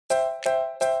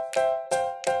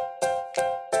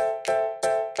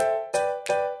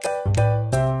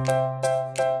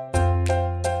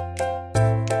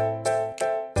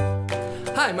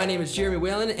Hi, my name is Jeremy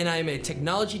Whalen, and I am a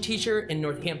technology teacher in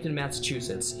Northampton,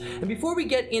 Massachusetts. And before we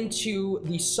get into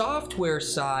the software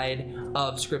side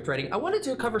of script writing, I wanted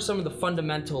to cover some of the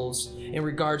fundamentals in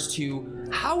regards to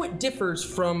how it differs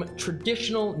from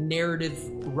traditional narrative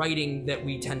writing that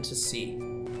we tend to see.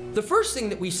 The first thing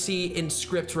that we see in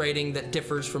script writing that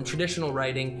differs from traditional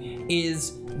writing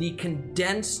is the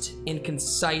condensed and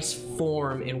concise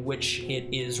form in which it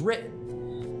is written.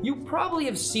 You probably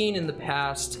have seen in the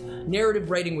past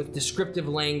narrative writing with descriptive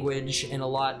language and a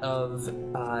lot of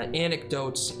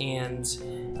anecdotes and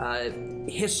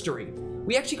history.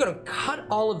 We actually got to cut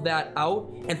all of that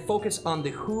out and focus on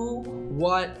the who,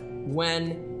 what,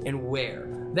 when, and where.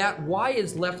 That why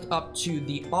is left up to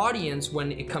the audience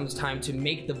when it comes time to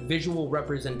make the visual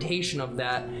representation of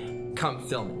that come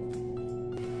filming.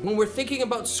 When we're thinking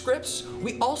about scripts,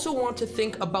 we also want to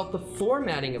think about the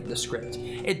formatting of the script.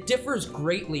 It differs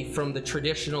greatly from the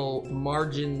traditional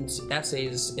margins,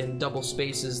 essays, and double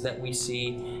spaces that we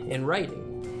see in writing.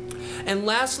 And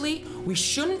lastly, we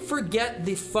shouldn't forget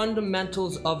the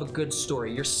fundamentals of a good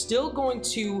story. You're still going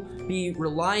to be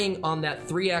relying on that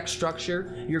 3-act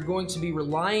structure. You're going to be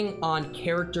relying on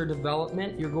character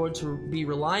development. You're going to be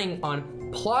relying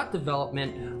on plot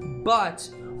development, but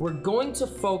we're going to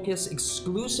focus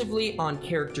exclusively on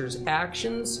characters'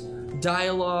 actions,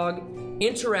 dialogue,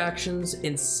 interactions,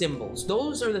 and symbols.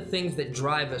 Those are the things that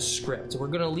drive a script. We're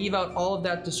going to leave out all of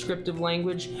that descriptive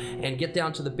language and get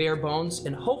down to the bare bones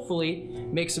and hopefully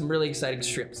make some really exciting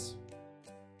scripts.